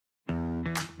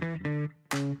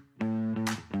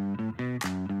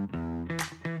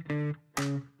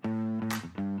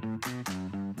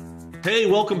Hey,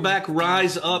 welcome back,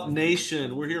 Rise Up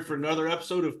Nation. We're here for another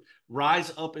episode of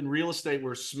Rise Up in Real Estate.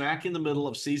 We're smack in the middle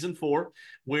of season 4,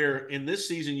 where in this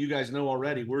season, you guys know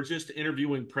already, we're just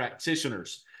interviewing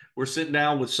practitioners. We're sitting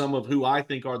down with some of who I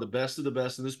think are the best of the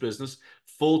best in this business,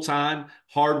 full-time,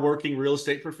 hardworking real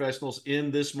estate professionals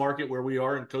in this market where we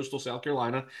are in coastal South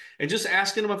Carolina, and just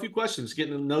asking them a few questions,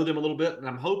 getting to know them a little bit. And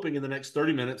I'm hoping in the next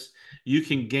 30 minutes, you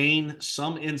can gain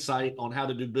some insight on how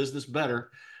to do business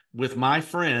better with my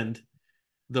friend,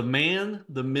 the man,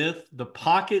 the myth, the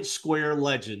pocket square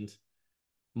legend,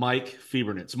 Mike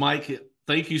Fiebernitz. Mike,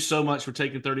 thank you so much for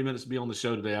taking 30 minutes to be on the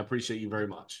show today. I appreciate you very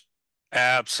much.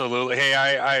 Absolutely. Hey,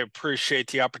 I appreciate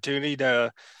the opportunity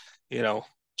to, you know,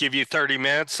 give you 30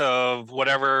 minutes of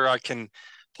whatever I can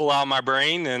pull out of my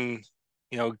brain and,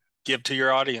 give to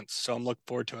your audience. So I'm looking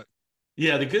forward to it.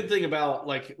 Yeah, the good thing about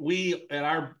like we at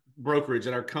our brokerage,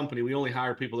 at our company, we only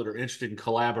hire people that are interested in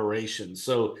collaboration.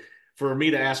 So for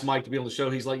me to ask Mike to be on the show,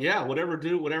 he's like, yeah, however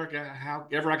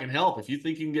I can help. If you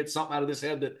think you can get something out of this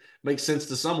head that makes sense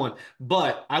to someone.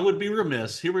 But I would be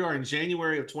remiss. Here we are in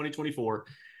January of 2024.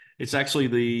 It's actually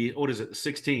the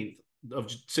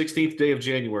 16th day of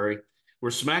January. We're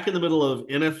smack in the middle of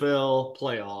NFL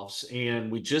playoffs,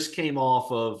 and we just came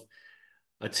off of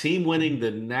a team winning the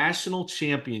national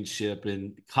championship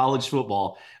in college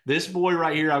football. This boy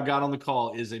right here I've got on the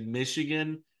call is a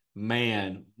Michigan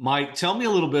man. Mike, tell me a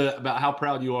little bit about how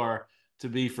proud you are to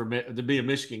be a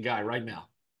Michigan guy right now.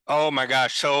 Oh my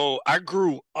gosh. So I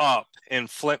grew up in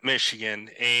Flint, Michigan,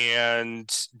 and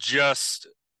just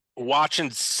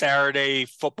watching Saturday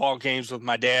football games with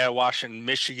my dad, watching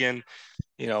Michigan,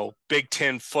 Big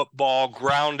Ten football,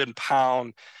 ground and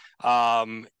pound.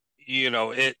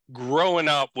 It growing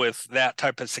up with that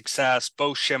type of success,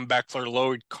 Bo Schembechler,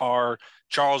 Lloyd Carr,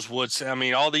 Charles Woodson, I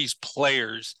mean, all these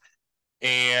players,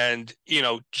 and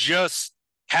just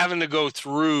having to go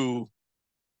through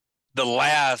the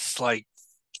last like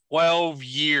 12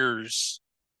 years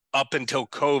up until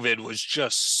COVID was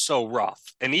just so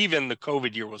rough. And even the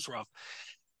COVID year was rough.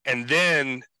 And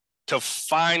then to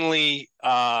finally,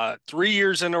 3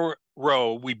 years in a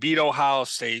row, we beat Ohio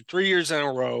State, 3 years in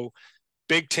a row,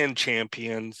 Big Ten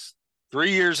champions,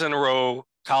 3 years in a row,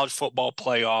 college football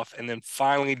playoff. And then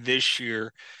finally this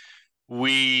year,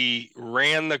 we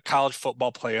ran the college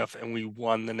football playoff and we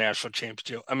won the national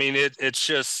championship. I mean,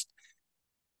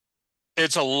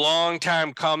 it's a long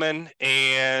time coming,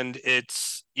 and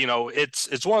it's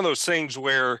one of those things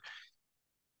where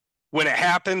when it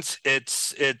happens,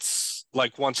 it's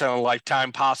like once in a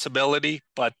lifetime possibility.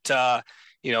 But to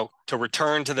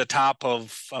return to the top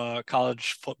of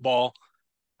college football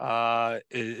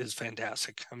is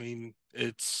fantastic. I mean,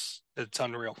 it's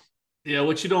unreal. Yeah,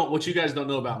 what you guys don't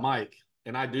know about Mike,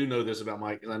 and I do know this about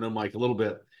Mike, and I know Mike a little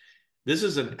bit. This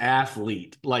is an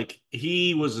athlete. Like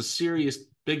he was a serious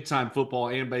big time football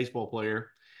and baseball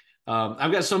player.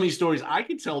 I've got so many stories I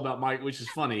can tell about Mike, which is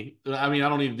funny. I mean, I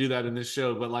don't need to do that in this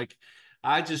show, but like,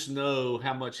 I just know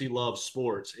how much he loves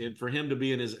sports, and for him to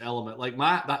be in his element, like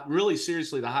really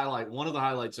seriously, one of the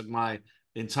highlights of my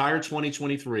entire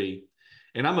 2023,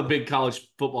 and I'm a big college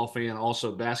football fan,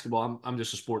 also basketball. I'm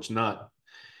just a sports nut.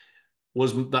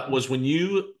 Was when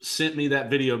you sent me that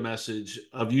video message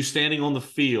of you standing on the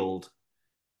field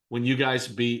when you guys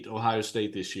beat Ohio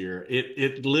State this year.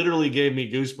 It literally gave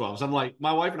me goosebumps. I'm like,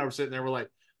 my wife and I were sitting there, we're like,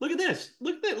 look at this,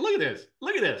 look at this, look at this,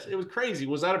 look at this. It was crazy.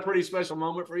 Was that a pretty special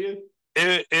moment for you?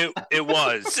 It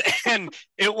was, and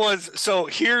it was. So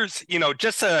here's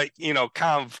just to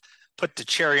kind of put the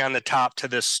cherry on the top to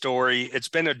this story. It's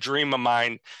been a dream of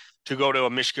mine to go to a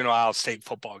Michigan Ohio State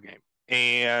football game,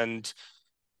 and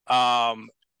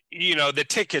the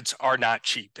tickets are not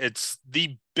cheap. It's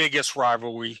the biggest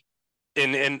rivalry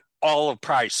in all of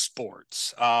prize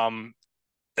sports.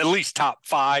 At least top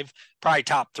five, probably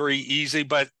top three easy,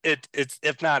 but it's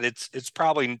if not, it's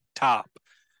probably top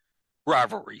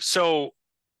rivalry. So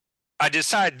I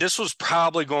decided this was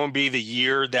probably going to be the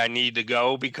year that I need to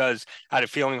go because I had a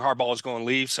feeling Harbaugh was going to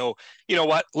leave. So you know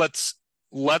what? Let's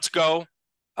go.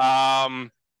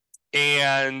 Um,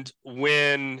 and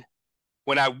when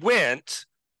I went,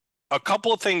 a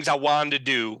couple of things I wanted to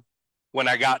do when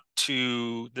I got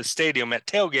to the stadium at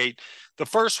tailgate. The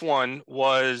first one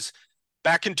was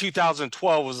back in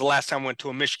 2012 was the last time I went to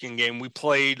a Michigan game. We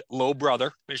played Low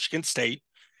Brother, Michigan State,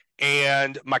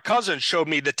 and my cousin showed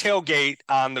me the tailgate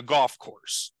on the golf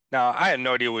course. Now, I had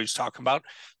no idea what he was talking about,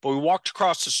 but we walked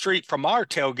across the street from our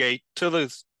tailgate to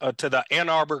the Ann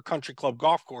Arbor Country Club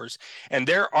golf course, and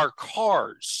there are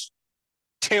cars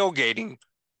tailgating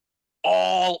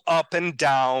all up and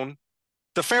down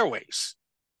the fairways.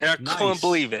 And I couldn't Nice.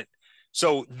 believe it.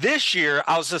 So this year,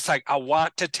 I was just like, I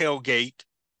want to tailgate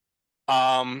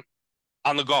on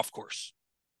the golf course.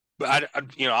 But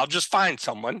I'll just find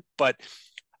someone. But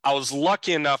I was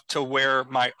lucky enough to where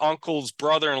my uncle's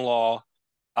brother-in-law,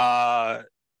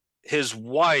 his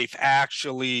wife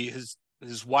actually,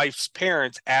 his wife's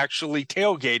parents actually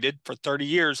tailgated for 30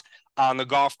 years on the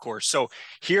golf course. So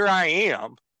here I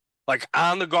am, like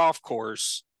on the golf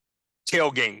course,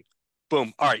 tailgating.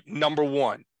 Boom. All right. Number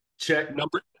one. Check.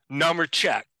 Number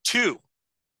check. Two.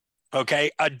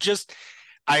 Okay. I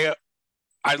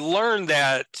learned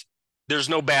that there's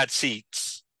no bad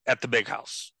seats at the big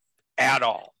house at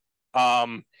all.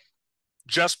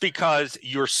 Just because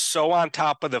you're so on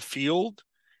top of the field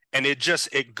and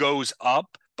it goes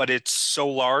up, but it's so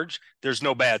large, there's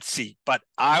no bad seat. But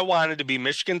I wanted to be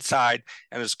Michigan side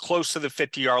and as close to the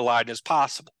 50-yard line as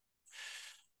possible.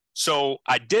 So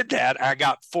I did that. I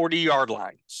got 40-yard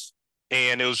lines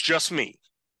and it was just me.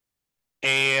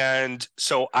 And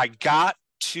so I got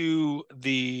to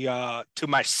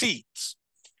my seats.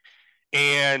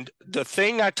 And the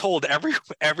thing I told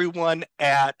everyone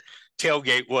at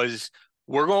tailgate was,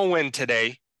 we're going to win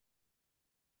today.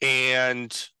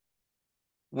 And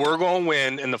we're going to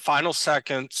win in the final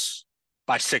seconds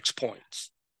by 6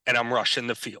 points. And I'm rushing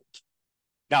the field.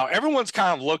 Now, everyone's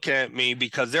kind of looking at me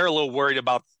because they're a little worried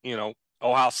about,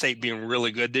 Ohio State being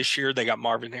really good this year. They got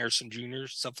Marvin Harrison Jr.,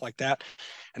 stuff like that.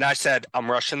 And I said,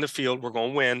 I'm rushing the field. We're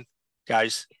going to win.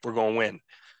 Guys, we're going to win.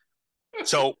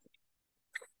 So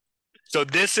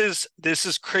this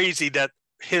is crazy that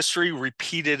history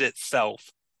repeated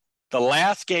itself. The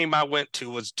last game I went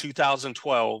to was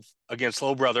 2012 against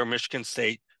little brother Michigan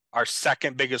State, our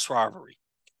second biggest rivalry.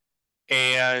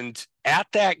 And at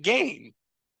that game,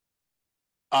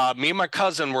 me and my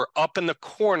cousin were up in the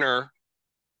corner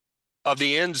of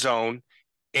the end zone,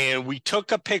 and we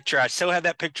took a picture. I still have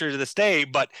that picture to this day,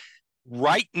 but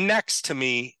right next to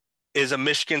me is a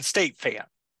Michigan State fan.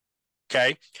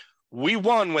 Okay. We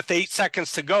won with 8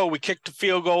 seconds to go. We kicked the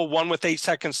field goal, won with 8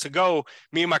 seconds to go.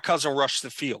 Me and my cousin rushed the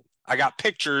field. I got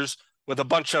pictures with a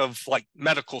bunch of like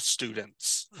medical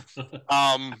students.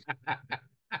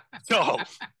 So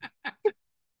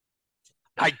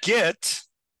I get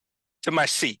to my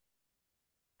seat.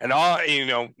 And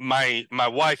my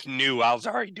wife knew I was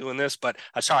already doing this, but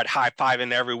I started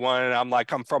high-fiving everyone. And I'm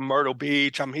like, I'm from Myrtle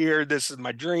Beach. I'm here. This is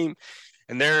my dream.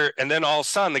 And then all of a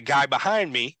sudden, the guy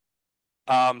behind me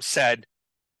said,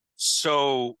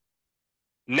 so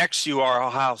next to you are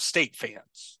Ohio State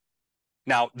fans.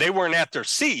 Now, they weren't at their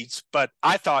seats, but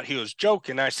I thought he was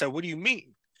joking. I said, what do you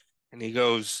mean? And he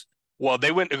goes, well,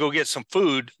 they went to go get some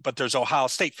food, but there's Ohio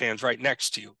State fans right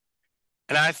next to you.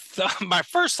 And I thought, my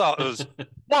first thought was,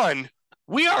 one,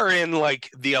 we are in like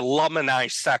the alumni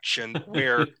section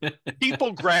where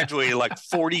people graduated like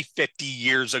 40, 50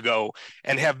 years ago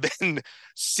and have been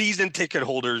season ticket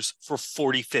holders for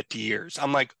 40, 50 years.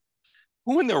 I'm like,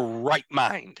 who in their right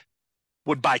mind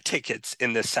would buy tickets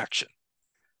in this section?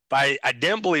 But I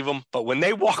didn't believe them. But when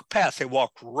they walked past, they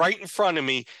walked right in front of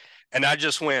me. And I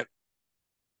just went,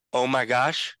 oh my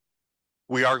gosh,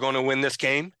 we are going to win this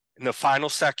game in the final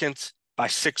seconds by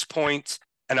 6 points,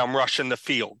 and I'm rushing the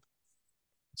field.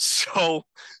 So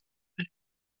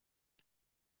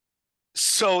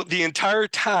the entire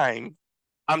time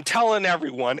I'm telling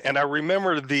everyone, and I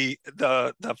remember the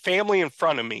family in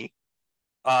front of me,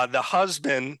 the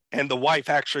husband and the wife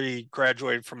actually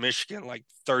graduated from Michigan like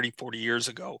 30, 40 years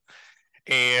ago.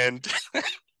 And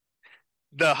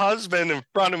the husband in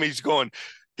front of me is going,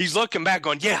 he's looking back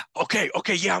going, yeah, okay,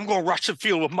 yeah, I'm going to rush the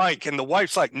field with Mike. And the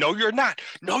wife's like, no, you're not.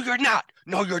 No, you're not.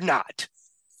 No, you're not.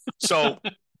 So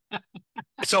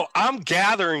I'm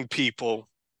gathering people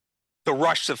to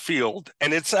rush the field.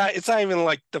 And it's not even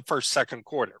like the second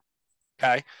quarter.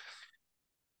 Okay.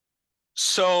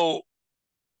 So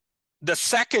the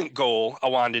second goal I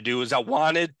wanted to do is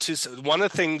one of the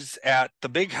things at the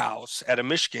big house at a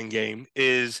Michigan game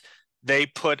is they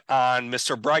put on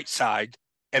Mr. Brightside,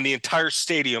 and the entire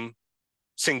stadium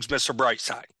sings Mr.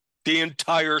 Brightside, the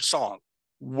entire song,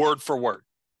 word for word,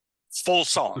 full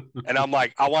song. And I'm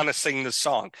like, I want to sing this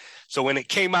song. So when it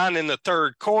came on in the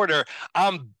third quarter,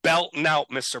 I'm belting out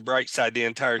Mr. Brightside the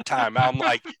entire time. I'm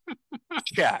like,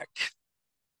 check.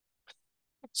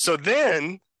 So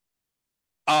then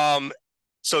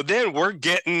we're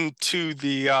getting to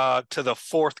the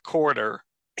fourth quarter,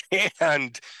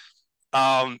 and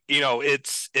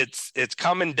it's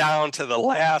coming down to the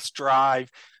last drive,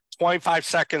 25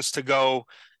 seconds to go.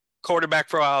 Quarterback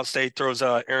for Ohio State throws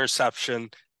an interception,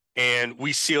 and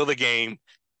we seal the game,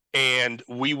 and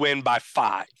we win by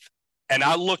 5. And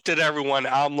I looked at everyone.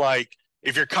 I'm like,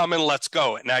 if you're coming, let's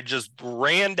go. And I just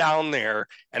ran down there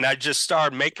and I just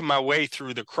started making my way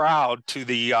through the crowd to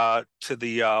the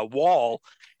wall.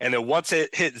 And then once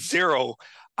it hit 0,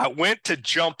 I went to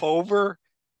jump over.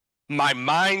 My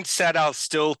mind said I was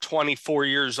still 24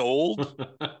 years old,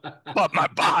 but my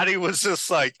body was just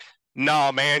like,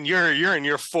 no, man, you're in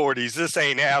your 40s. This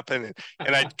ain't happening.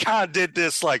 And I kind of did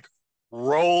this like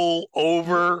roll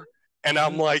over, and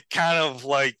I'm like kind of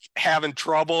like having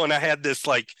trouble. And I had this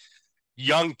like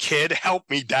young kid help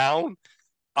me down.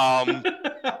 Um,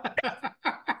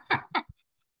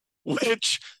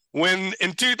 which when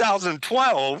in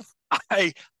 2012,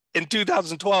 I in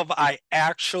 2012, I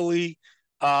actually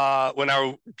when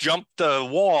I jumped the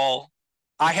wall,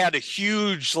 I had a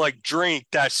huge like drink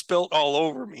that spilt all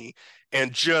over me,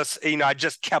 and just I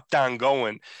just kept on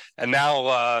going. And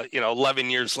now 11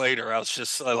 years later, I was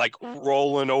just like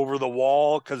rolling over the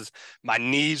wall because my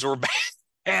knees were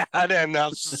bad, and I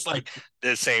was just like,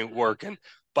 this ain't working.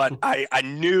 But I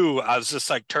knew, I was just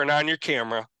like, turn on your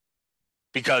camera,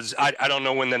 because I don't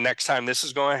know when the next time this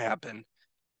is going to happen.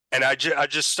 And I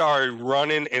just started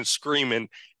running and screaming,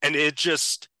 and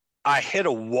I hit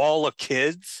a wall of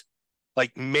kids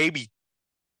like maybe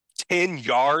 10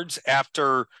 yards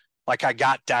after like I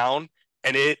got down,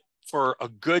 and it for a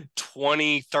good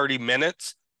 20-30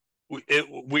 minutes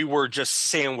we were just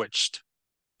sandwiched,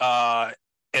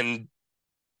 and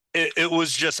it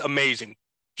was just amazing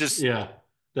just Yeah,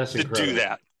 that's to do incredible.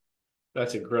 that.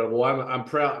 That's incredible. I'm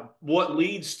proud. What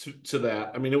leads to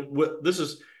that? I mean, this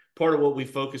is part of what we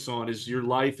focus on is your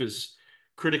life is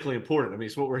critically important. I mean,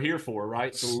 it's what we're here for,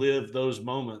 right? To live those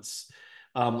moments.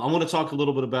 I want to talk a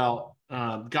little bit about,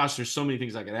 gosh, there's so many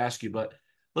things I could ask you, but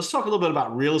let's talk a little bit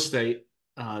about real estate.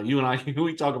 You and I,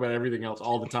 we talk about everything else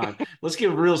all the time. Let's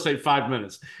give real estate 5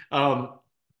 minutes. Um,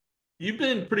 you've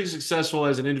been pretty successful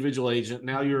as an individual agent.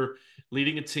 Now you're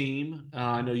leading a team.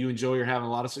 I know you and Joey are having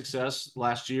a lot of success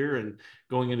last year and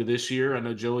going into this year. I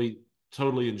know Joey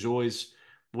totally enjoys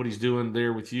what he's doing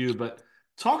there with you. But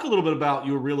talk a little bit about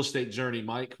your real estate journey,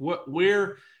 Mike.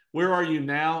 Where are you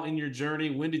now in your journey?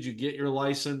 When did you get your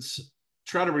license?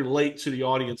 Try to relate to the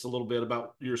audience a little bit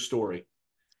about your story.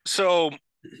 So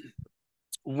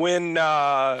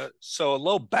so a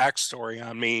little backstory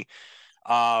on me.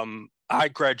 I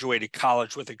graduated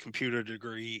college with a computer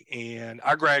degree, and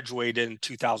I graduated in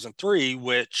 2003,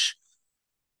 which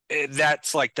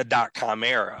that's like the .com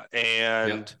era.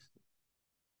 And,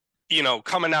 Yep.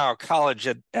 coming out of college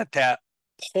at that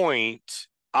point,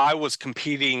 I was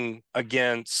competing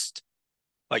against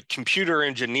like computer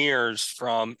engineers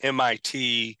from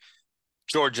MIT,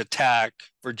 Georgia Tech,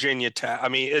 Virginia Tech. I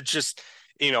mean, it's just,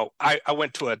 I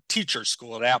went to a teacher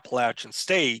school at Appalachian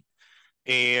State,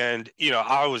 and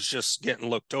I was just getting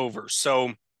looked over.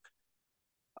 So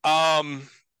um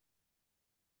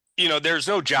there's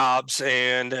no jobs,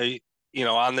 and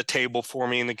on the table for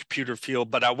me in the computer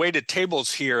field, but I waited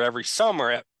tables here every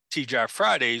summer at TGI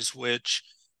Fridays, which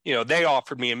they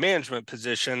offered me a management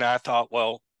position. I thought,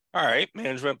 well, all right,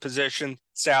 management position,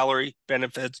 salary,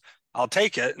 benefits, I'll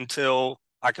take it until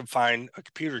I can find a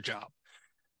computer job.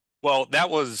 Well, that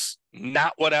was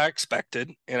not what I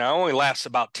expected. And I only lasted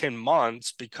about 10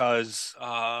 months because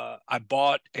I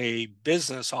bought a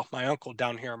business off my uncle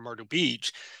down here in Myrtle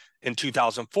Beach in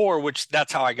 2004, which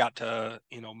that's how I got to,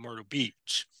 Myrtle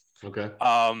Beach. Okay.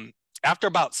 Um, After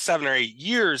about 7 or 8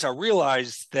 years, I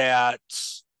realized that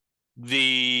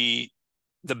the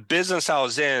the business I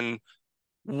was in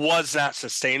was not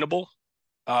sustainable.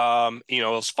 It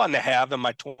was fun to have in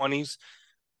my 20s.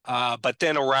 But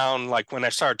then around like when I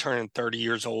started turning 30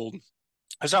 years old,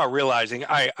 I started realizing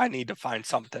I need to find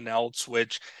something else,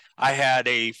 which I had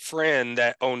a friend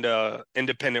that owned a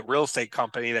independent real estate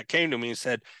company that came to me and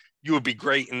said, you would be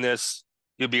great in this.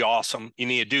 You'd be awesome. You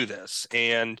need to do this.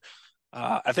 And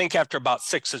I think after about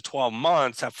 6 to 12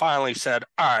 months, I finally said,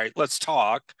 all right, let's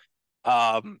talk.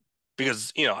 Um,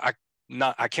 because,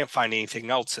 I can't find anything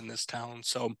else in this town.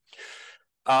 So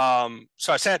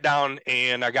I sat down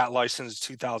and I got licensed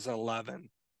in 2011,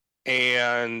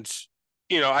 and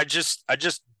I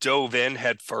just dove in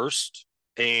head first.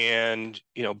 And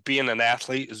being an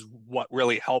athlete is what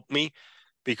really helped me,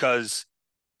 because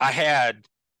I had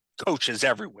coaches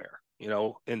everywhere,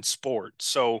 in sports.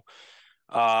 So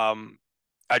um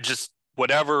I just,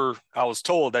 whatever I was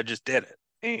told, I just did it.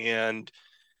 And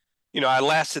I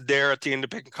lasted there at the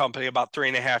independent company about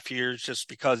 3.5 years, just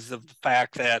because of the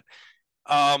fact that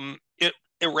it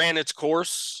ran its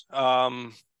course.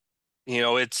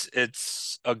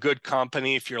 It's a good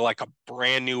company if you're like a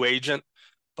brand new agent,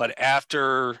 but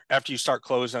after you start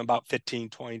closing about 15,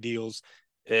 20 deals,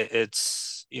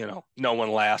 it's no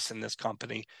one lasts in this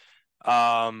company.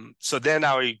 So then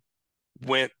I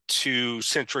went to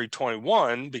Century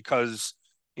 21 because,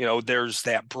 there's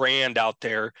that brand out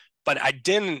there, but I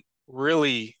didn't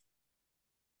really,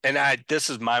 and this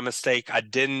is my mistake. I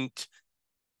didn't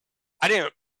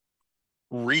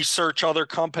research other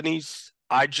companies.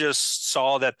 I just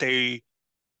saw that they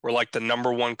were like the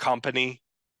number one company.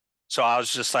 So I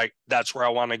was just like, that's where I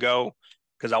want to go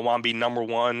because I want to be number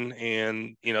one.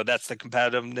 And, that's the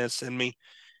competitiveness in me.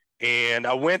 And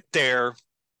I went there.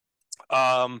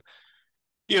 Um,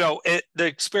 the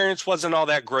experience wasn't all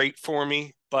that great for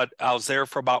me, but I was there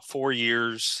for about 4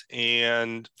 years.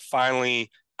 And finally,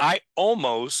 I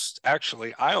almost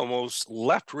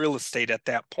left real estate at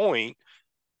that point,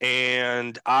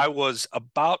 and I was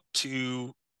about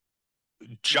to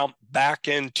jump back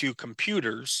into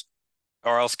computers,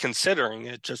 or else considering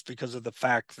it, just because of the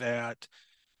fact that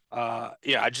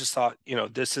I just thought,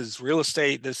 this is real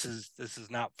estate, this is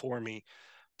not for me.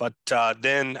 But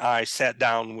then I sat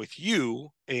down with you,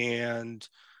 and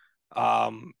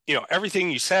everything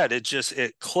you said,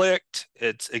 it clicked.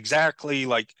 It's exactly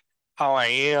like how I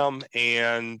am.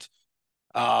 And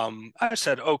I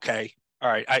said, okay, all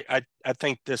right, I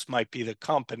think this might be the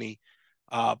company.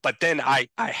 But then I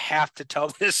have to tell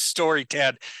this story,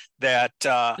 Ted, that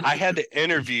I had to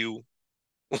interview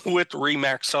with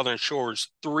Remax Southern Shores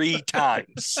 3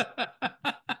 times,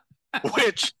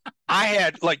 which I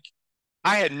had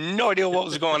no idea what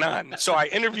was going on. So I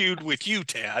interviewed with you,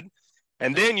 Tad,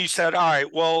 and then you said, all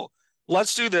right, well,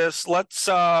 let's do this. Let's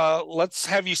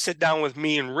have you sit down with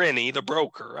me and Rennie, the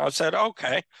broker. I said,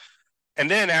 okay. And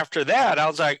then after that, I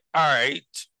was like, all right,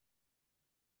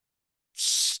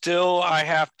 still I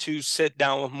have to sit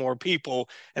down with more people.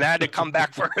 And I had to come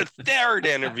back for a third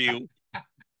interview.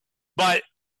 But,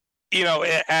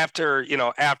 after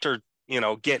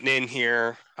getting in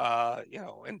here,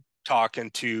 and talking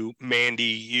to Mandy,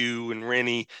 you and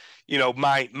Rennie,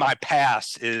 my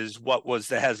past is what was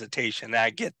the hesitation. I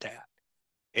get that.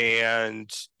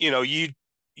 And,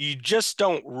 you just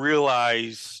don't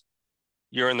realize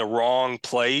you're in the wrong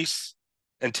place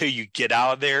until you get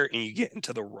out of there and you get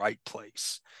into the right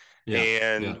place. Yeah,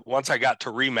 And yeah, once I got to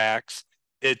Remax,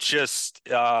 it just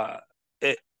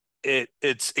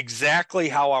it's exactly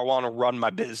how I want to run my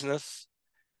business.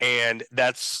 And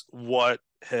that's what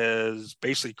has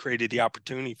basically created the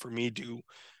opportunity for me to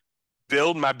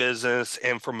build my business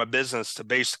and for my business to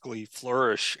basically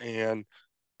flourish and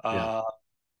yeah.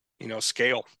 uh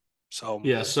scale. So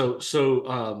Yeah,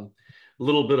 a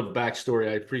little bit of backstory.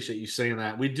 I appreciate you saying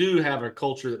that. We do have a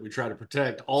culture that we try to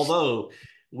protect, although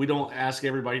we don't ask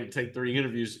everybody to take 3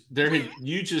 interviews.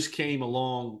 You just came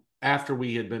along after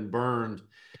we had been burned.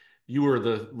 You were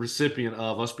the recipient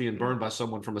of us being burned by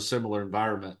someone from a similar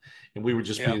environment, and we were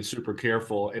just yeah, being super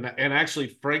careful. And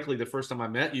actually, frankly, the first time I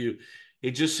met you,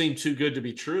 it just seemed too good to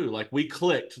be true. Like we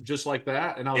clicked just like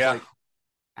that, and I was yeah, like,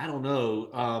 I don't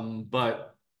know,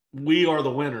 but we are the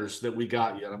winners that we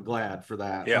got you, and I'm glad for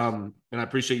that. yeah. And I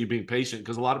appreciate you being patient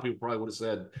because a lot of people probably would have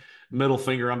said, "Middle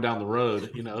finger, I'm down the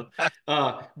road."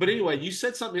 But anyway, you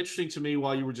said something interesting to me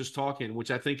while you were just talking,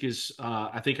 which I think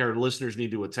our listeners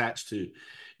need to attach to.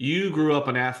 You grew up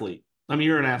an athlete. I mean,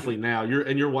 you're an athlete now.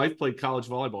 And your wife played college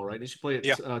volleyball, right? Did she play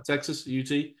Yeah. at Texas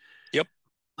UT? Yep.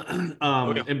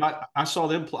 Oh yeah. I saw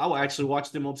them play. I actually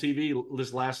watched them on TV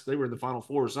they were in the Final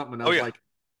Four or something, and I Oh was yeah. like,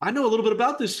 I know a little bit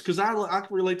about this because I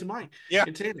can relate to Mike Yeah.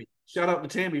 and Tammy. Shout out to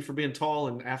Tammy for being tall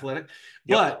and athletic,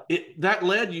 Yep. but that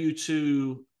led you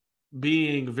to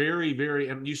being very, very,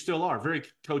 and you still are very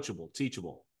coachable,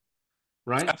 teachable,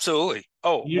 right? Absolutely.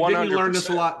 Oh, You didn't you learn this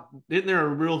a 100%. lot? Isn't there a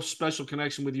real special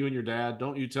connection with you and your dad?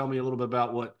 Don't you tell me a little bit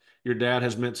about what your dad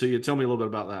has meant to you? Tell me a little bit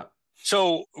about that.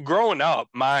 So I,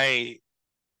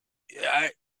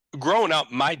 growing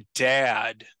up, my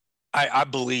dad, I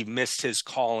believe, missed his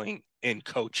calling in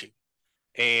coaching,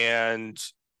 and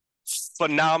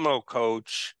phenomenal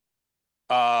coach.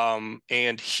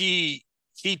 And he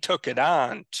took it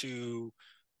on to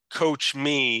coach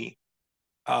me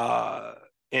uh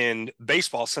in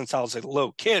baseball since I was a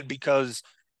little kid because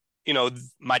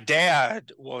my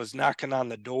dad was knocking on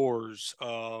the doors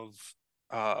of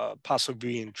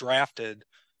possibly being drafted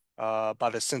by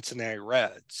the Cincinnati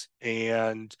Reds.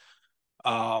 And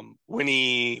when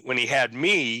he had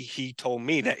me, he told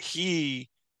me that he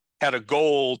had a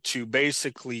goal to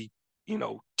basically,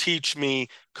 teach me,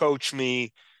 coach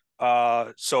me,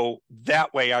 so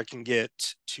that way I can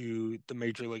get to the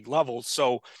major league level.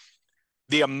 So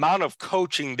the amount of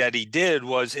coaching that he did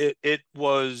was it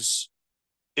was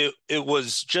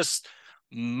just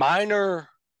minor.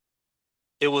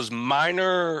 It was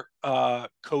minor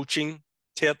coaching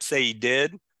tips that he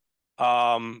did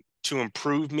to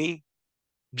improve me.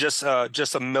 just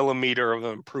a millimeter of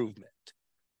improvement,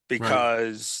 Right.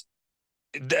 because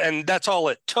and that's all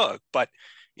it took. But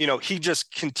he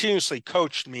just continuously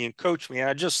coached me and coached me, and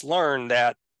I just learned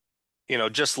that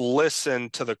just listen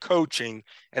to the coaching,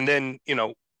 and then you'll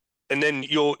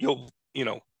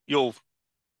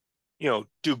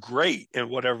do great in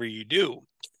whatever you do.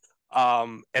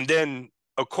 And then,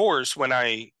 of course, when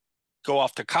I go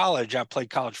off to college, I played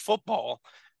college football.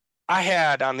 I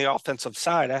had, on the offensive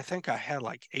side, I think I had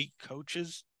like 8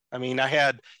 coaches. I mean, I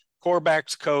had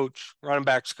quarterbacks coach, running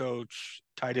backs coach,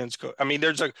 tight ends coach. I mean,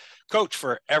 there's a coach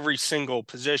for every single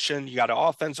position. You got an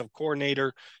offensive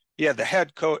coordinator. You had the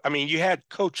head coach. I mean, you had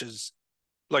coaches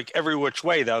like every which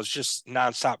way that was just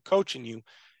nonstop coaching you.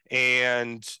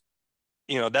 And,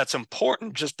 that's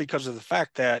important just because of the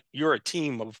fact that you're a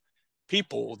team of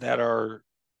people that are,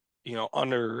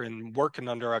 under and working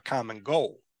under a common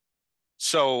goal.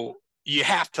 So you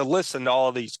have to listen to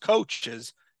all these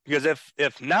coaches, because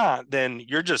if not, then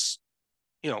you're just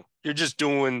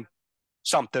doing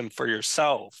something for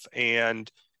yourself.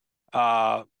 And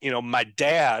my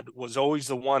dad was always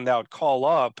the one that would call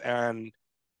up, and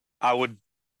I would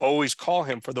always call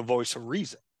him for the voice of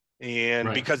reason. And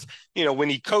Right. because when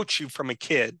he coached you from a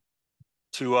kid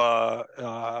to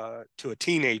a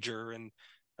teenager, and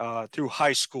through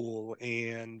high school,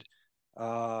 and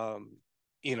um,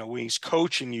 when he's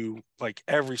coaching you like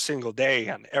every single day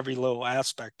on every little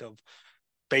aspect of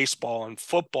baseball and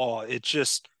football, it's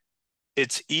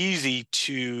easy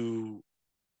to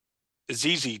it's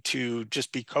easy to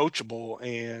just be coachable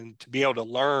and to be able to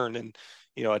learn and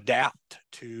adapt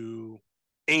to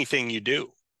anything you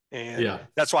do. And Yeah.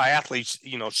 that's why athletes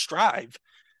thrive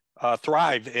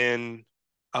in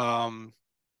um,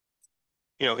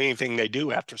 anything they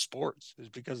do after sports, is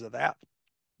because of that.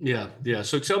 Yeah. Yeah.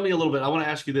 So tell me a little bit. I want to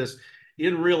ask you this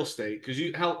in real estate, because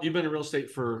you've been in real estate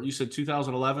for, you said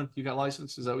 2011 you got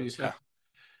licensed. Is that what you Yeah. said?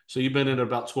 So you've been in it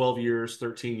about 12 years,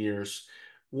 13 years.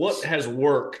 What has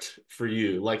worked for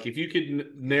you? Like if you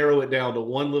could narrow it down to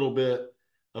one little bit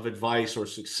of advice or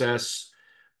success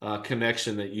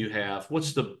connection that you have,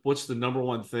 what's the number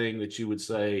one thing that you would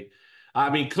say? I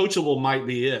mean, coachable might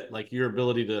be it, like your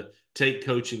ability to take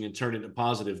coaching and turn it into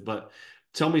positive, but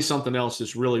tell me something else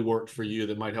that's really worked for you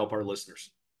that might help our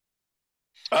listeners.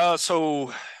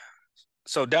 So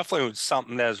definitely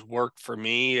something that has worked for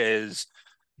me is,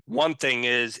 one thing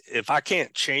is, if I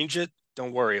can't change it,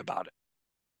 don't worry about it.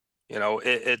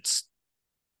 It's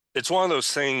one of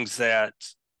those things that,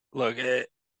 look,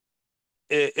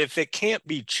 if it can't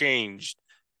be changed,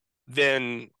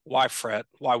 then why fret?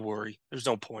 Why worry? There's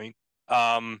no point.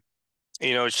 Um,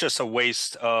 it's just a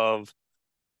waste of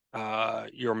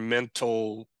your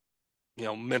mentalness,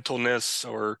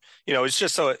 or it's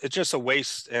just a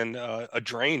waste and a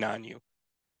drain on you.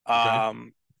 Okay.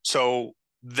 Um, so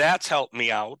that's helped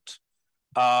me out.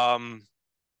 Um,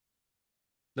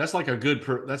 That's like a good,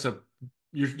 that's a,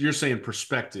 you're saying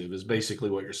perspective is basically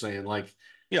what you're saying. Like,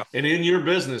 yeah, and in your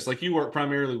business, like you work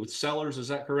primarily with sellers, is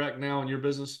that correct now in your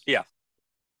business? yeah,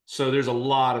 So there's a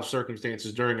lot of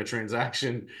circumstances during a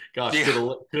transaction. Gosh,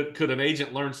 yeah, could an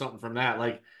agent learn something from that?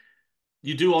 Like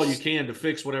you do all you can to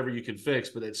fix whatever you can fix,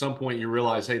 but at some point you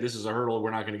realize, hey, this is a hurdle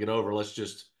we're not going to get over. Let's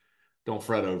just don't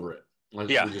fret over it.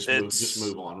 yeah. We just It's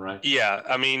move on, right? Yeah.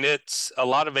 I mean, it's a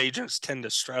lot of agents tend to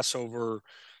stress over,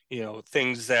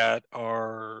 things that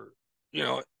are,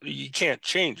 you can't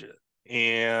change it.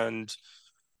 And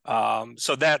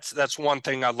so that's one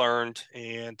thing I learned,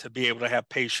 and to be able to have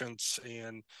patience,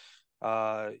 and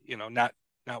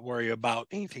not worry about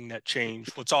anything that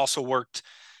changed. What's also worked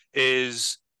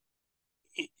is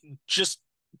just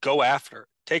go after it,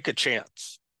 take a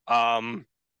chance. Um,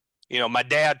 my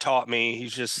dad taught me,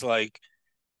 he's just like,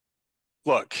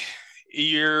 look,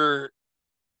 you're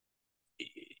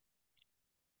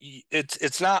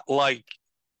it's not like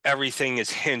everything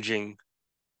is hinging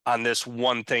on this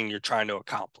one thing you're trying to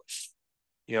accomplish.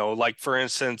 Like for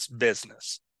instance,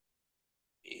 business.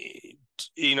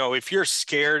 If you're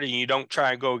scared and you don't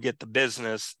try and go get the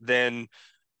business, then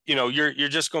you're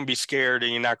just going to be scared,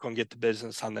 and you're not going to get the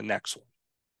business on the next one.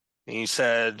 And he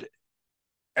said,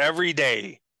 every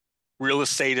day real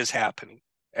estate is happening.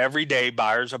 Every day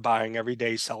buyers are buying, every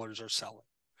day sellers are selling.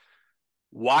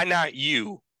 Why not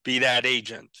you be that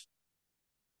agent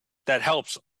that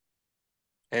helps them?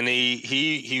 And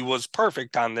he was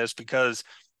perfect on this, because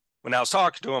when I was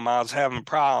talking to him, I was having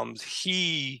problems.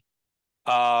 He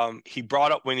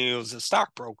brought up when he was a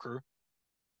stockbroker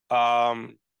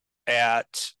um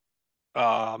at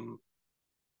um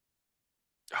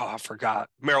oh, I forgot,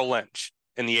 Merrill Lynch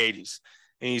in the 80s.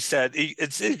 And he said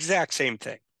it's the exact same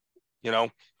thing, you know.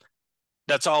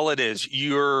 That's all it is.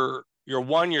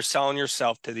 you're selling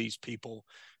yourself to these people,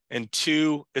 and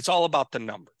two, it's all about the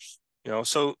numbers.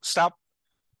 So stop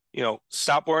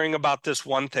worrying about this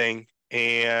one thing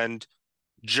and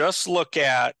just look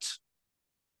at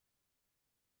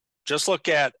just look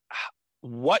at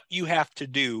what you have to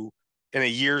do in a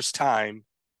year's time,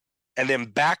 and then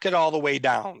back it all the way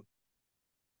down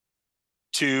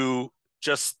to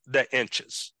just the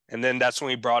inches. And then that's when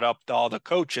we brought up all the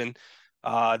coaching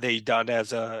they done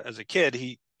as a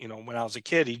kid. When I was a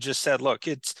kid, he just said, look,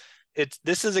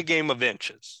 this is a game of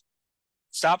inches.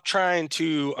 Stop trying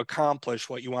to accomplish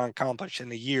what you want to accomplish in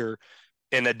a year,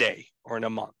 in a day, or in a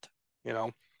month, you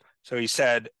know? So he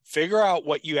said, figure out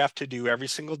what you have to do every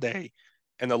single day,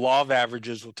 and the law of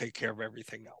averages will take care of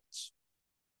everything else.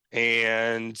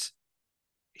 And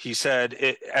he said,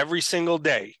 every single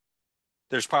day,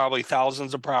 there's probably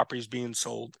thousands of properties being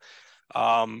sold.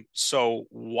 So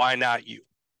why not you?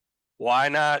 Why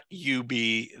not you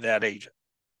be that agent?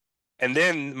 And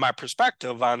then my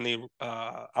perspective on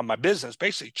my business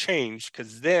basically changed,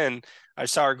 because then I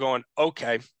started going,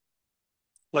 okay,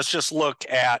 let's just look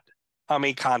at how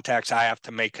many contacts I have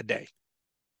to make a day.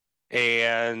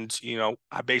 And,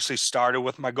 I basically started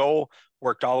with my goal,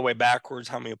 worked all the way backwards,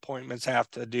 how many appointments I have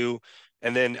to do.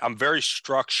 And then I'm very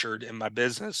structured in my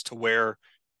business to where,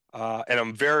 and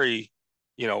I'm very,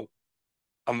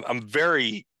 I'm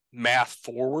very math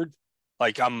forward.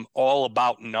 Like, I'm all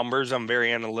about numbers. I'm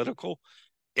very analytical.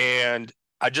 And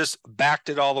I just backed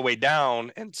it all the way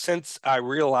down. And since I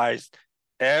realized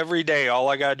every day, all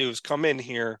I got to do is come in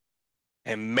here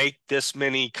and make this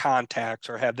many contacts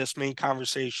or have this many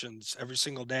conversations every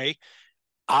single day,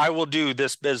 I will do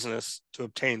this business to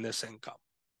obtain this income.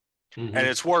 Mm-hmm. And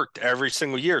it's worked every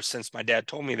single year since my dad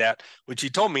told me that, which he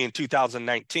told me in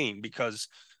 2019, because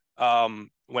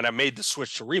when I made the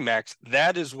switch to Remax,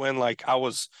 that is when, like, I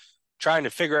was trying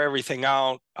to figure everything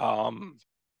out. I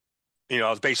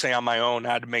was basically on my own.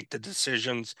 I had to make the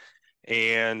decisions.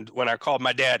 And when I called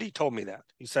my dad, he told me that.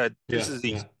 He said, this is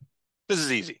easy. This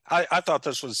is easy. I thought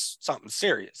this was something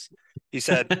serious. He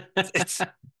said,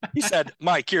 he said,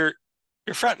 Mike, you're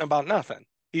fretting about nothing.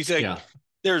 He's like,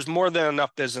 there's more than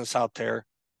enough business out there.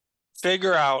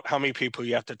 Figure out how many people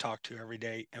you have to talk to every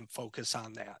day and focus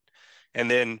on that. And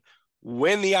then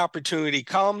when the opportunity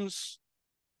comes,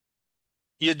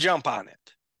 you jump on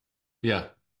it. Yeah.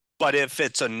 But if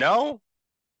it's a no,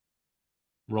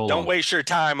 don't on. waste your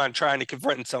time on trying to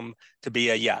convert them to be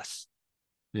a yes.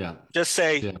 Yeah. Just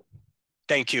say,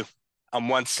 thank you. I'm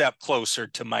one step closer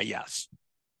to my yes.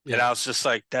 Yeah. And I was just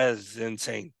like, that is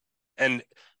insane. And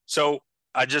so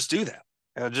I just do that.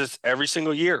 And just every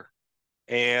single year.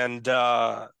 And,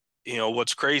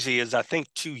 what's crazy is, I think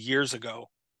 2 years ago,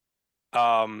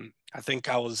 I think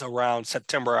I was around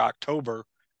September, October,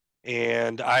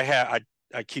 and I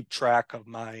keep track of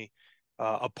my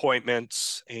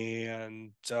appointments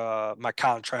and my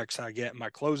contracts I get, my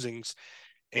closings.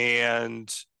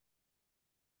 And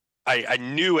I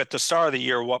knew at the start of the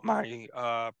year what my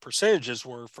percentages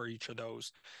were for each of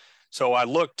those. So I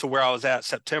looked to where I was at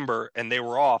September, and they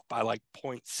were off by like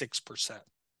 0.6%.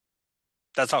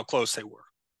 That's how close they were.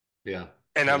 Yeah.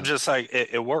 And I'm just like,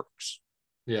 it works.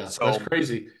 Yeah. So, that's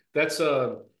crazy. That's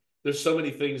there's so many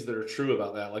things that are true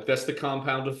about that. Like, that's the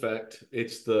compound effect.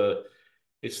 It's the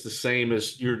same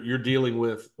as you're dealing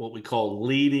with what we call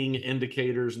leading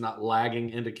indicators, not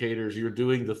lagging indicators. You're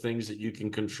doing the things that you can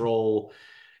control.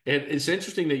 And it's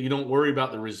interesting that you don't worry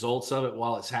about the results of it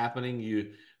while it's happening.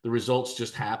 The results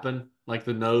just happen. Like,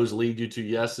 the no's lead you to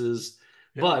yeses.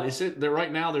 Yeah. But it's that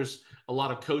right now there's a lot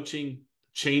of coaching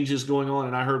changes going on.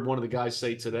 And I heard one of the guys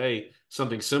say today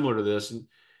something similar to this. And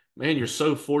man, you're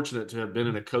so fortunate to have been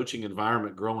in a coaching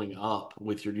environment growing up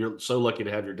with you're so lucky to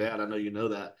have your dad. I know you know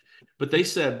that. But they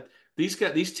said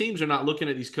these teams are not looking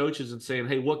at these coaches and saying,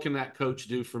 hey, what can that coach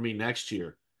do for me next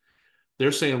year?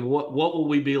 They're saying, what will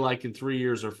we be like in 3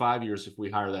 years or 5 years if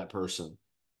we hire that person?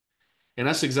 And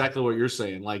that's exactly what you're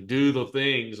saying. Like, do the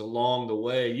things along the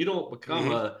way. You don't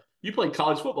become you play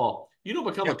college football. You don't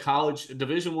become a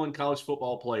Division I college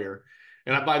football player.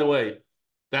 And by the way,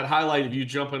 that highlight of you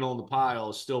jumping on the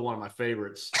pile is still one of my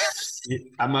favorites.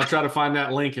 I'm going to try to find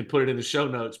that link and put it in the show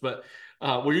notes. But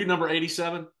were you number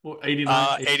 87?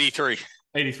 89? 83.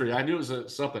 83. I knew it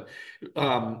was something.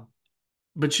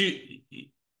 But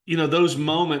those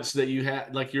moments that you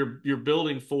had, like, you're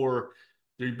building for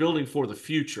the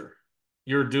future.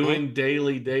 You're doing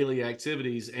daily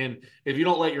activities. And if you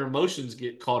don't let your emotions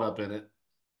get caught up in it,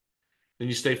 then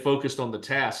you stay focused on the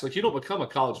task. Like, you don't become a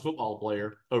college football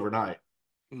player overnight.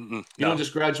 You don't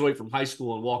just graduate from high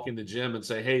school and walk in the gym and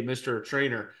say, hey, Mr.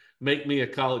 Trainer, make me a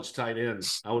college tight end.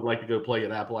 I would like to go play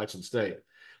at Appalachian State.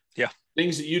 Yeah.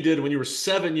 things that you did when you were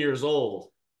 7 years old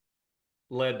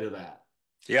led to that.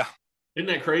 Yeah, Isn't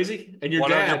that crazy? And your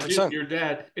dad, 100%. your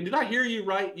dad, and did I hear you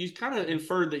right? You kind of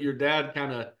inferred that your dad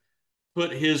kind of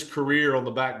put his career on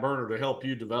the back burner to help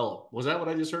you develop. Was that what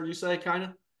I just heard you say? Kind of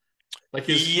like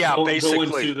his Yeah, going to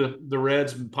basically. the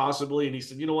Reds possibly, and he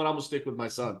said, you know what, I'm gonna stick with my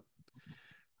son.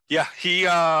 Yeah, he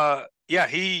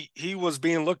was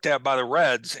being looked at by the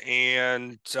Reds,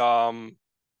 and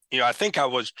I think I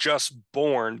was just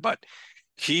born, but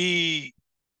he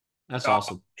That's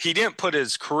awesome. he didn't put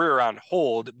his career on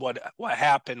hold. What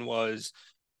happened was,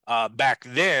 back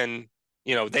then,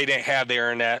 they didn't have the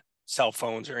internet, cell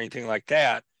phones, or anything like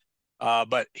that.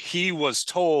 But he was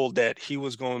told that he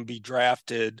was going to be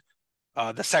drafted,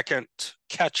 the second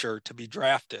catcher to be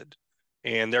drafted,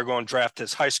 and they're going to draft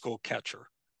his high school catcher.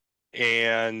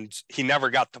 And he never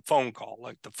got the phone call,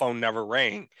 like the phone never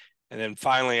rang. And then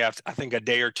finally, after I think a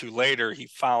day or two later, he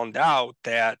found out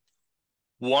that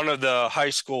one of the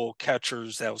high school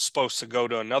catchers that was supposed to go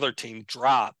to another team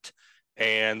dropped,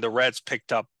 and the Reds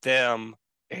picked up them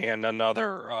and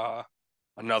another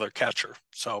catcher.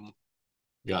 So,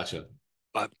 Gotcha.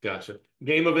 but Gotcha.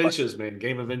 Game of inches, man.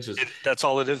 Game of inches. that's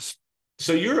all it is.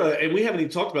 So you're a, and we haven't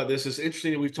even talked about this. It's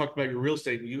interesting that we've talked about your real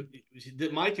estate.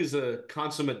 Mike is a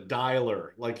consummate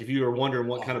dialer. Like if you were wondering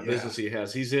what Oh kind of yeah, business he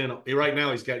has, he's in right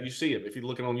now. He's got, you see him if you're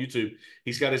looking on YouTube.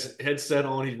 He's got his headset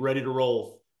on. He's ready to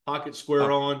roll. Pocket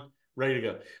square oh, on, ready to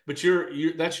go. But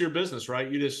that's your business, right?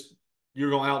 You're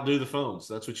going to outdo the phones.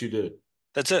 That's what you do.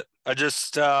 that's it. I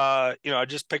just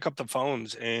pick up the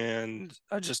phones and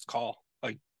I just call.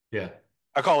 Like Yeah.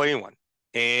 I call anyone,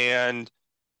 and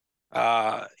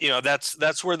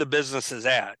that's where the business is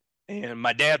at. And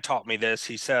my dad taught me this.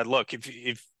 He said, "Look, if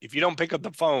you don't pick up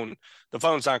the phone's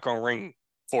not going to ring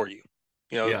for you.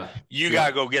 Yeah. You got Yeah.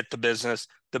 to go get the business.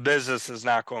 The business is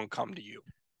not going to come to you.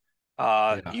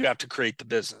 Yeah. You have to create the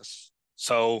business."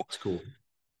 So, It's cool.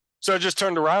 so I just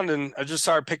turned around and I just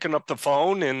started picking up the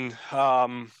phone, and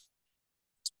I've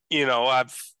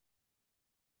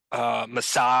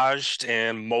massaged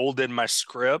and molded my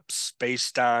scripts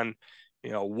based on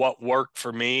what worked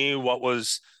for me, what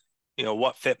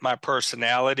fit my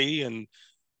personality. And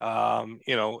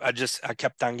I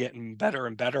kept on getting better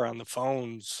and better on the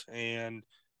phones. And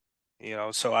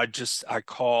so I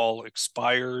call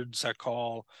expireds, I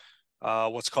call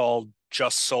what's called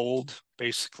just sold.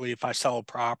 Basically, if I sell a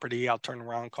property, I'll turn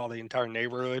around and call the entire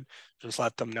neighborhood, just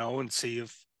let them know and see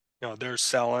if they're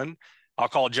selling. I'll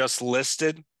call just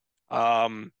listed.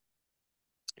 um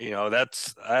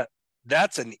that's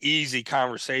an easy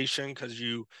conversation because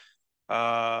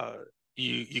uh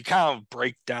you kind of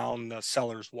break down the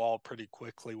seller's wall pretty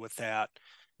quickly with that.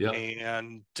 Yep.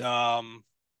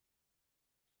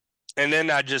 And then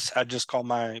I just call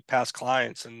my past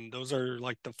clients, and those are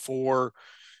the four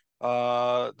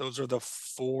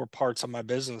parts of my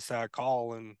business that I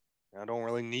call, and I don't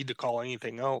really need to call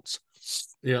anything else.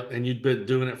 Yeah, and you've been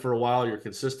doing it for a while. You're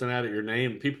consistent at it. Your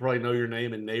name, people probably know your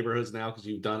name in neighborhoods now because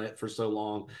you've done it for so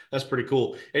long. That's pretty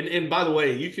cool. And by the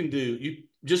way, you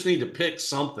just need to pick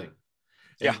something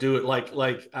Yeah. and do it like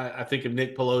I think of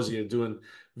Nick Pelosi doing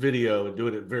video and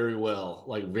doing it very well,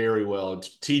 like very well. And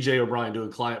TJ O'Brien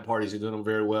doing client parties and doing them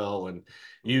very well, and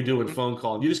you doing Mm-hmm. phone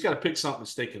call. And you just got to pick something and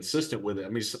stay consistent with it. I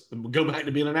mean, go back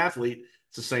to being an athlete.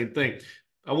 It's the same thing.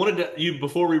 I wanted to you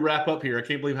before we wrap up here. I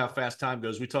can't believe how fast time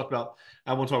goes. We talked about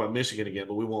I want to talk about Michigan again,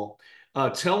 but we won't.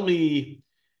 Tell me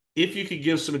if you could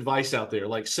give some advice out there,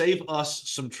 like save us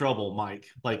some trouble, Mike.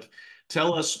 Like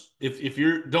tell us if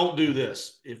you're don't do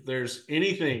this. If there's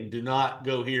anything, do not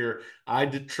go here.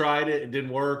 Tried it, it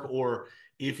didn't work, or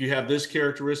if you have this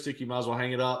characteristic, you might as well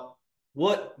hang it up.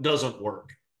 What doesn't work?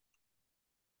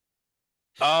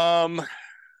 Um,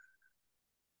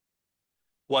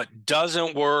 what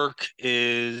doesn't work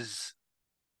is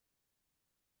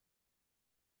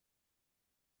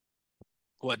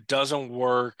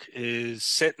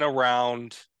sitting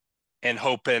around and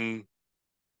hoping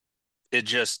it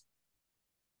just,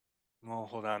 well,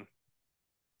 hold on.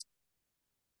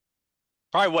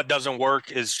 Probably what doesn't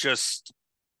work is just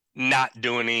not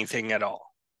doing anything at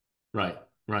all. Right,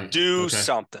 right. Do Okay.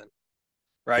 something,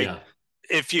 right? Yeah,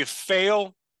 If you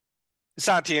fail, it's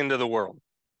not the end of the world.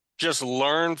 Just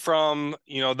learn from,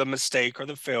 the mistake or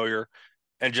the failure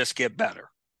and just get better.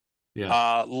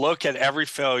 yeah, Look at every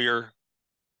failure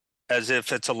as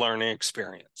if it's a learning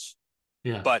experience.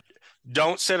 yeah. But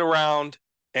don't sit around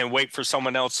and wait for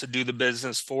someone else to do the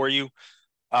business for you.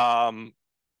 Um,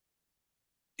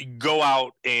 Go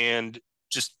out and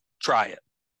just try it.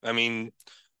 I mean,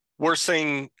 worst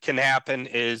thing can happen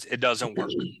is it doesn't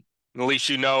work. At least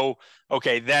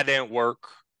okay, that didn't work.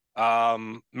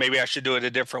 Maybe I should do it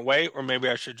a different way, or maybe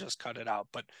I should just cut it out.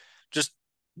 But just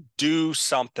do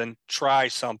something, try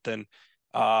something.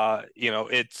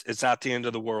 It's not the end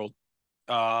of the world.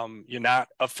 You're not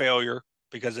a failure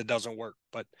because it doesn't work,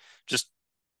 but just,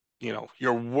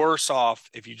 you're worse off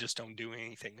if you just don't do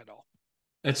anything at all.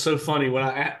 It's so funny when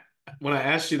I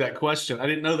asked you that question, I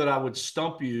didn't know that I would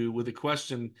stump you with a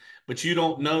question, but you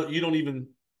don't know, you don't even.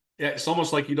 It's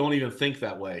almost like you don't even think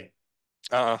that way.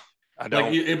 Uh, I Like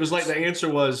don't. it was like the answer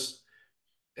was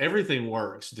everything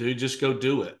works, dude. Just go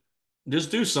do it.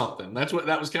 Just do something. That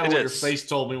was kind of It what your is. face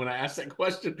told me when I asked that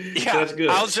question. So Yeah, that's I good.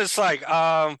 was just like,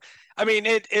 I mean,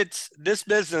 it's this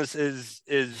business is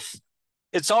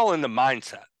it's all in the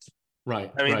mindset.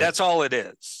 Right, I mean, right, that's all it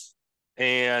is.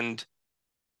 And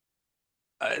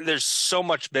there's so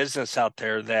much business out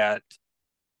there that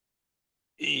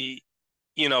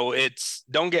it's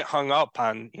don't get hung up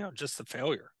on just the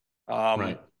failure. Um,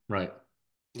 right, right,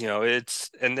 it's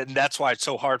and then that's why it's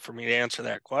so hard for me to answer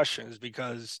that question is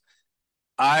because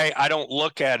I don't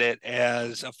look at it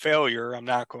as a failure. I'm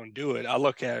not going to do it. I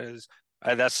look at it as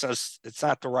that's just it's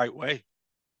not the right way.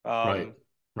 right, Um,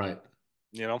 right,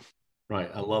 you know.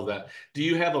 right. I love that. Do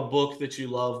you have a book that you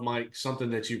love, Mike? Something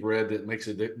that you've read that makes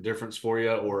a difference for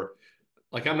you? Or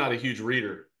like, I'm not a huge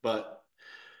reader, but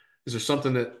is there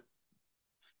something that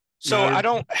So I mattered?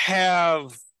 don't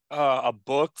have a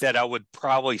book that I would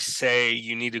probably say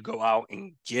you need to go out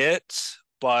and get,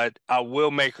 but I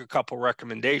will make a couple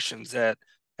recommendations that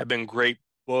have been great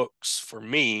books for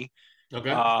me.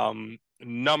 Okay,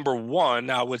 Number one,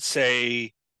 I would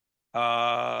say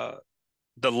uh,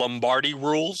 the Lombardi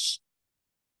Rules.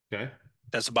 okay,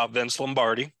 That's about Vince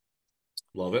Lombardi.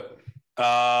 love it,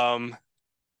 Um,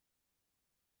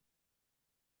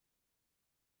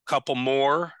 Couple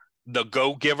more, The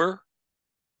Go Giver.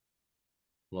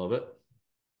 love it.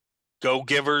 Go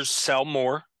Givers Sell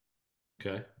More.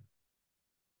 Okay,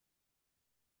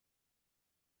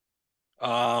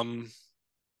 Um,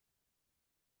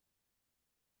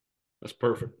 that's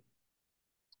perfect.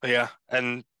 yeah,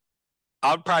 and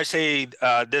I'd probably say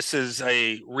this is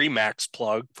a Remax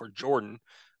plug for Jordan,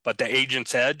 but The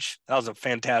Agent's Edge, that was a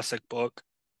fantastic book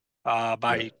Yeah,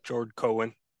 by George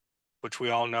Cohen, which we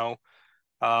all know.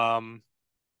 Um,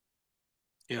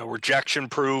 Rejection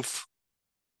Proof,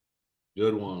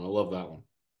 good one. I love that one.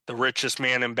 The Richest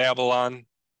Man in Babylon.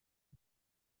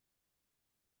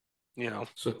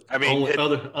 So I mean, only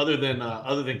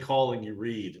other than calling you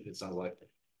read, it sounds like.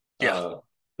 yeah. Uh,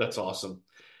 that's awesome.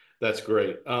 That's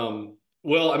great.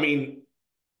 Well, I mean,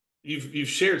 you've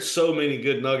shared so many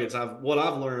good nuggets. What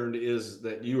I've learned is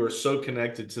that you are so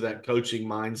connected to that coaching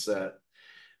mindset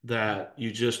that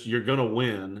you're gonna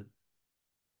win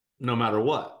no matter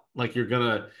what. Like you're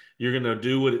gonna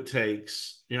do what it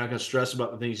takes. You're not gonna stress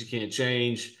about the things you can't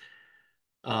change.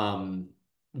 Um,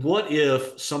 what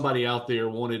if somebody out there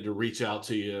wanted to reach out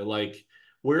to you? Like,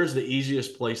 where's the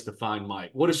easiest place to find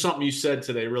Mike? What if something you said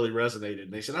today really resonated?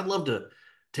 And they said, I'd love to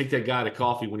take that guy to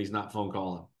coffee when he's not phone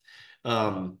calling.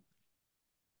 Um,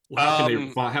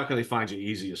 Um, how can they find you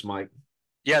easiest, Mike?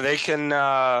 yeah, they can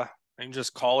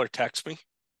just call or text me.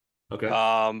 Okay.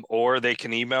 Or they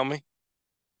can email me,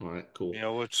 All right, cool.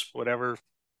 which whatever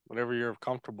you're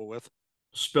comfortable with.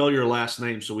 Spell your last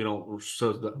name so we don't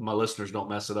so that my listeners don't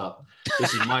mess it up.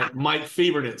 This is Mike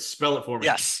Fiebernitz. Spell it for me.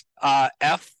 Yes.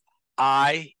 Fiebernitz.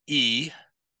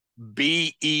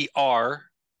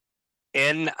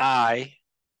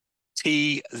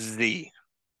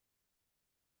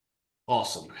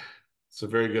 Awesome. It's a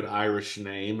very good Irish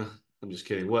name. I'm just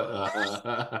kidding. What?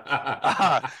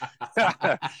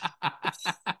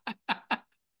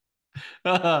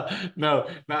 Uh, No,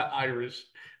 not Irish.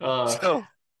 Uh, so,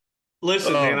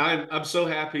 Listen, man, um, I'm so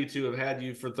happy to have had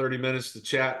you for 30 minutes to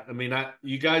chat. I mean,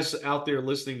 you guys out there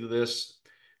listening to this,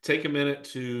 take a minute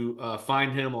to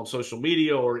find him on social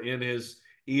media or in his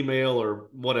email or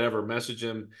whatever, message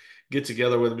him, get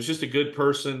together with him. He's just a good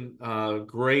person,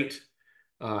 great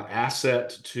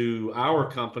asset to our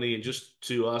company and just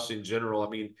to us in general. I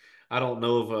mean, I don't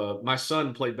know if my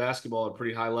son played basketball at a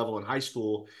pretty high level in high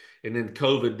school, and then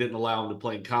COVID didn't allow him to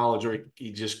play in college, or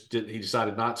he just didn't. He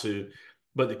decided not to.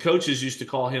 But the coaches used to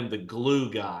call him the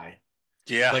glue guy.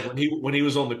 yeah. Like when he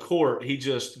was on the court, he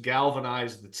just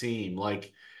galvanized the team.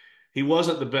 Like he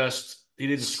wasn't the best. He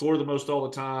didn't score the most all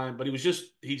the time, but he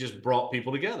just brought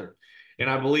people together. And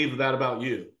I believe that about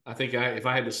you. I think if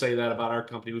I had to say that about our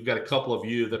company, we've got a couple of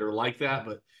you that are like that,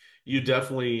 but you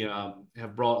definitely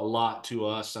have brought a lot to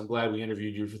us. I'm glad we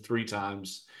interviewed you for 3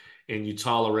 times and you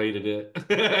tolerated it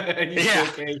Yeah.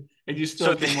 and you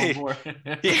So still came on the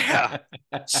board. yeah.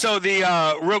 So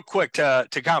the real quick to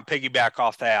kind of piggyback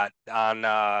off that on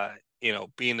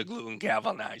being the glue and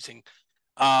galvanizing.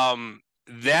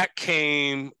 That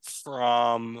came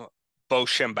from Bo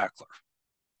Schembechler.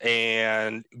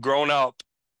 And growing up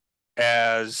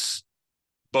as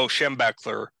Bo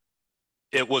Schembechler,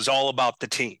 it was all about the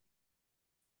team.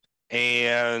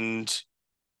 And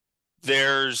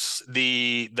there's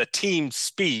the team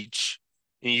speech,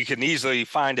 and you can easily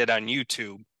find it on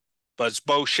YouTube, but it's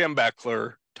Bo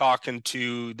Schembechler talking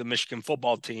to the Michigan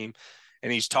football team,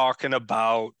 and he's talking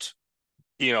about,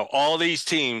 all these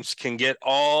teams can get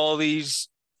all these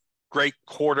great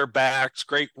quarterbacks,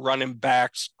 great running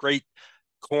backs, great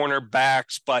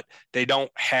cornerbacks, but they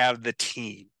don't have the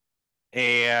team.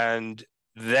 And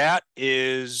that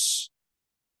is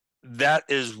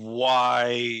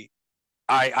why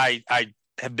I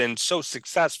have been so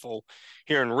successful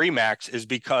here in Remax, is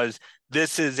because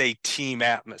this is a team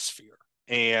atmosphere.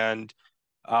 And,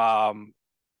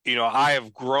 I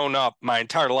have grown up my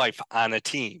entire life on a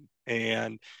team.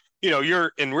 And,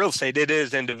 you're in real estate, it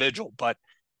is individual, but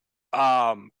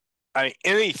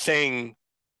anything,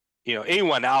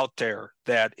 anyone out there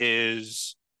that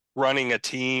is running a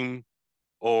team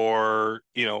or,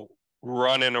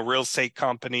 running a real estate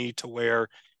company to where,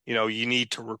 you need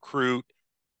to recruit,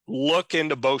 look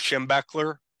into Bo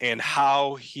Schembechler and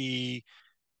how he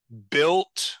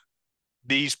built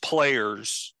these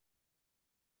players,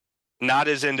 not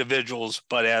as individuals,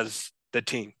 but as the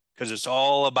team, because it's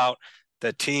all about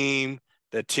the team.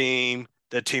 See,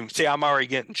 I'm already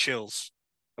getting chills.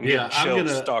 I'm getting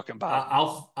chills talking about it.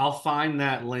 I'll find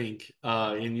that link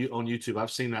on YouTube.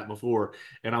 I've seen that before,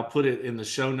 and I'll put it in the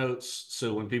show notes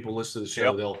so when people listen to the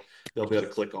show, they'll be able to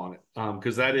click on it,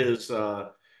 because that's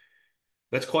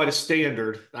quite a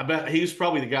standard. I bet he was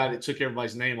probably the guy that took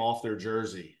everybody's name off their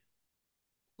jersey.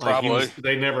 Probably.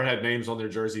 They never had names on their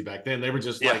jersey back then. They were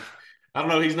just like, I don't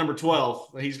know, he's number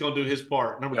 12. He's going to do his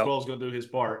part. Number 12 is going to do his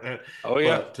part. Oh,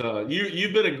 yeah. But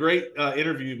you've been a great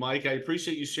interview, Mike. I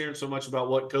appreciate you sharing so much about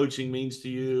what coaching means to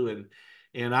you.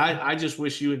 And I just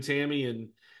wish you and Tammy and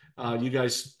you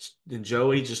guys and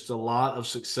Joey just a lot of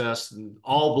success and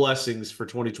all blessings for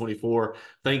 2024.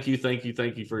 Thank you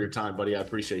for your time, buddy. I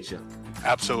appreciate you.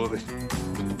 Absolutely.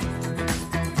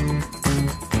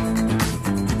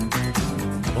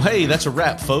 Well, hey, that's a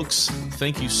wrap, folks.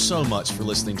 Thank you so much for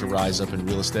listening to Rise Up in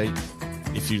Real Estate.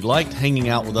 If you liked hanging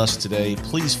out with us today,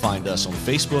 please find us on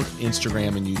Facebook,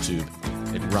 Instagram, and YouTube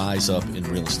at Rise Up in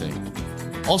Real Estate.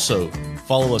 Also,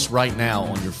 follow us right now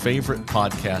on your favorite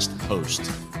podcast host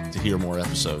to hear more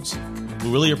episodes. We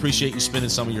really appreciate you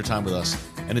spending some of your time with us.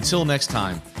 And until next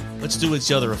time, let's do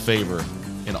each other a favor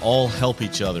and all help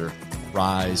each other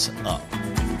rise up.